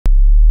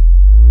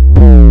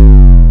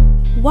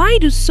Why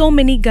do so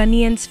many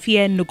Ghanaians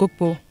fear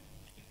NOGOKPO?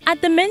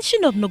 At the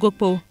mention of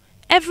NOGOKPO,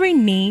 every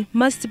knee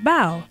must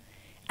bow.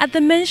 At the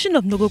mention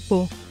of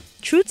NOGOKPO,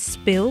 truth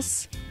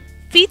spills,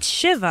 feet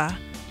shiver,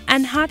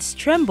 and hearts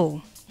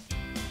tremble.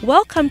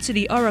 Welcome to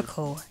the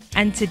Oracle,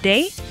 and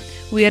today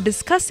we are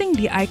discussing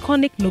the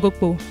iconic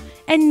NOGOKPO,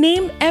 a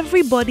name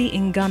everybody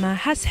in Ghana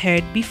has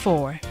heard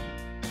before.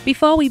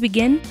 Before we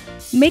begin,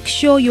 make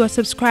sure you are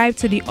subscribed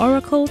to the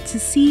Oracle to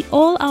see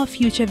all our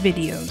future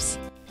videos.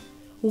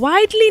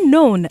 Widely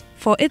known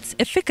for its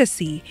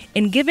efficacy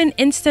in giving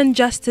instant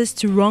justice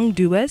to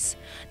wrongdoers,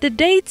 the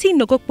deity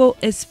NOGOKPO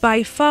is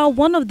by far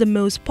one of the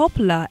most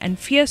popular and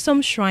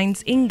fearsome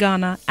shrines in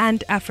Ghana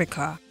and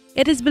Africa.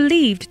 It is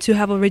believed to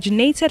have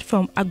originated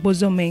from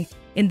Agbozome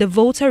in the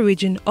Volta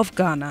region of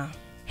Ghana.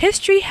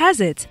 History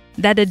has it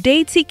that the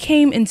deity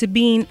came into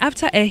being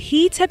after a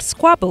heated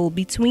squabble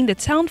between the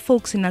town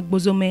folks in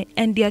Agbozome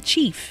and their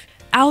chief.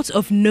 Out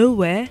of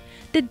nowhere,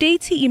 the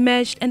deity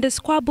emerged and the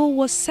squabble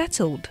was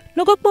settled.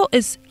 NOGOKPO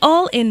is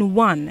all in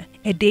one: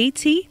 a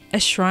deity, a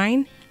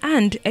shrine,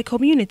 and a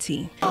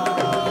community.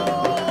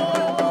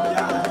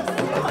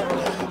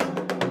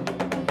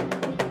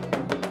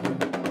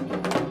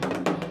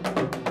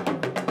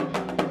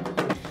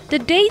 The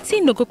deity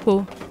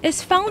NOGOKPO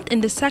is found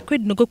in the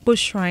sacred NOGOKPO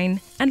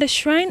shrine, and the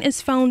shrine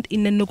is found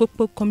in the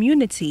NOGOKPO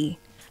community.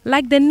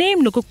 Like the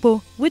name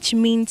NOGOKPO, which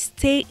means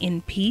stay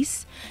in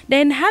peace, the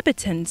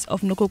inhabitants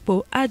of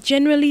NOGOKPO are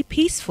generally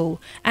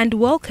peaceful and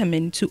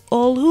welcoming to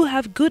all who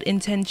have good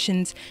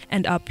intentions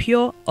and are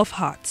pure of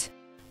heart.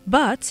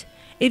 But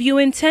if you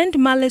intend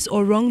malice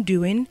or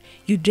wrongdoing,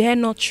 you dare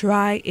not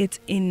try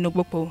it in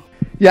NOGOKPO.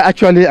 Yeah,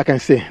 actually, I can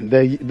say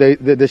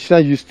the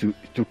shrine used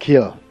to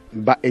kill,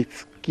 but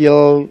it's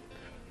kill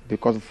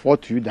because of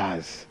what you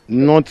does,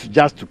 not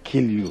just to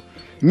kill you.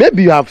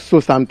 Maybe you have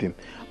sold something,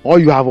 or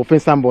you have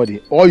offended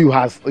somebody, or you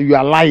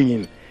are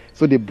lying.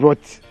 So they brought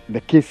the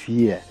case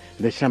here.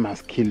 The shrine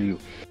must kill you.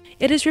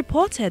 It is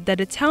reported that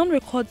the town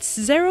records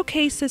 0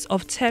 cases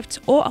of theft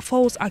or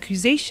false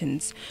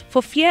accusations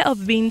for fear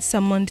of being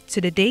summoned to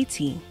the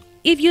deity.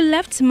 If you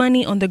left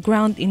money on the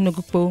ground in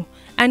NOGOKPO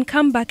and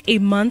come back a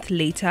month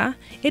later,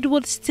 it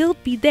would still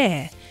be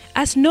there,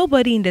 as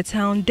nobody in the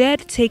town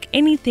dared take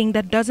anything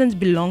that doesn't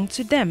belong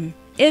to them.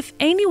 If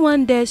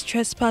anyone dares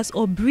trespass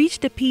or breach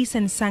the peace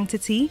and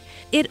sanctity,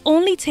 it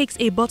only takes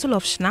a bottle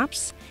of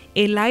schnapps,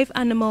 a live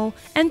animal,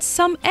 and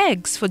some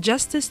eggs for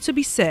justice to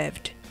be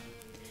served.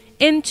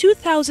 In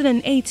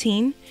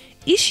 2018,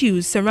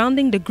 issues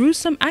surrounding the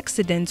gruesome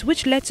accident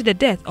which led to the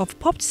death of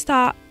pop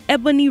star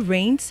Ebony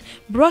Reigns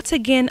brought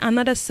again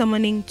another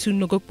summoning to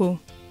NOGOKPO.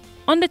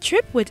 On the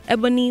trip with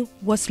Ebony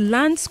was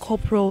Lance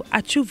Corporal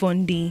Achu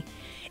Vondi,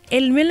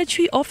 a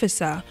military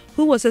officer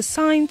who was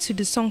assigned to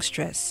the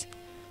songstress.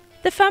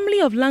 The family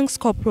of Lance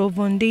Corporal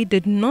Vondi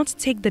did not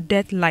take the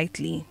death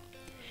lightly.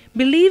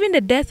 Believing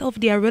the death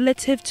of their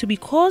relative to be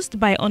caused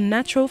by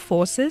unnatural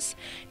forces,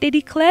 they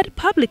declared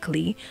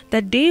publicly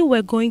that they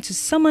were going to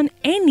summon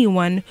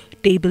anyone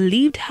they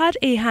believed had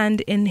a hand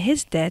in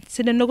his death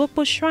to the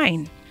NOGOKPO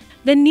shrine.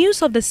 The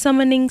news of the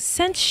summoning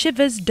sent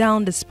shivers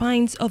down the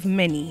spines of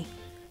many.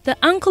 The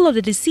uncle of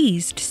the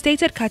deceased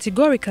stated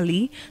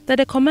categorically that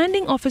the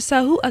commanding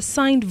officer who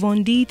assigned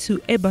Vondi to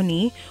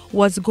Ebony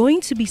was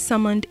going to be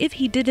summoned if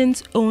he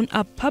didn't own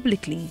up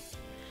publicly.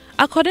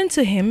 According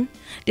to him,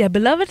 their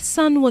beloved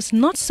son was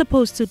not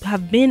supposed to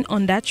have been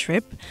on that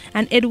trip,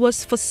 and it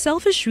was for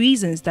selfish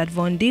reasons that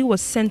Vondi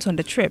was sent on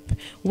the trip,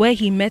 where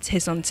he met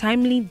his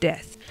untimely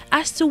death.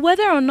 As to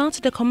whether or not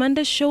the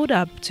commander showed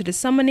up to the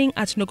summoning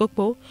at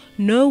NOGOKPO,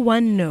 no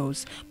one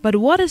knows, but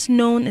what is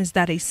known is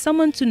that a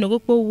summon to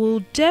NOGOKPO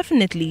will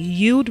definitely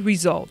yield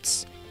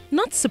results.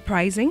 Not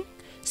surprising,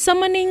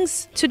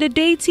 summonings to the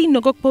deity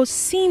NOGOKPO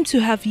seem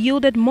to have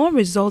yielded more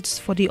results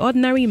for the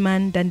ordinary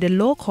man than the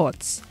law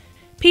courts.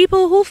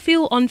 People who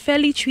feel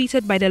unfairly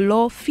treated by the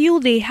law feel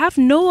they have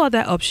no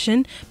other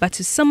option but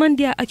to summon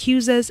their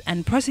accusers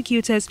and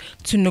prosecutors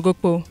to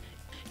NOGOKPO.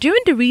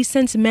 During the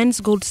recent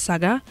Men's Gold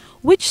saga,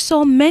 which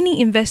saw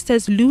many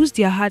investors lose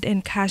their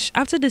hard-earned cash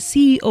after the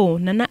CEO,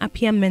 Nana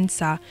Appiah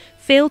Mensah,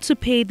 failed to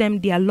pay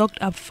them their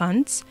locked-up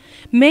funds,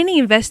 many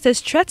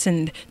investors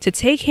threatened to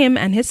take him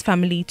and his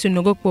family to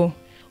NOGOKPO.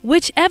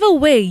 Whichever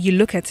way you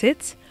look at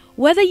it,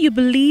 whether you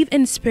believe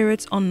in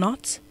spirits or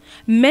not,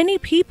 many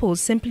people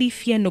simply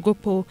fear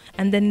NOGOKPO,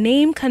 and the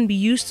name can be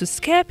used to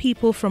scare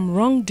people from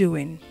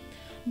wrongdoing.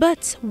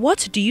 But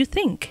what do you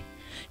think?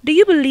 Do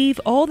you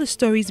believe all the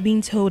stories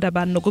being told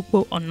about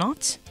NOGOKPO or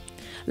not?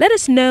 Let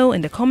us know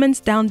in the comments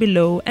down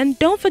below, and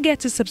don't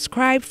forget to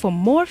subscribe for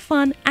more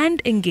fun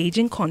and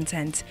engaging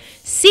content.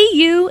 See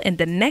you in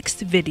the next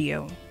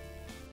video.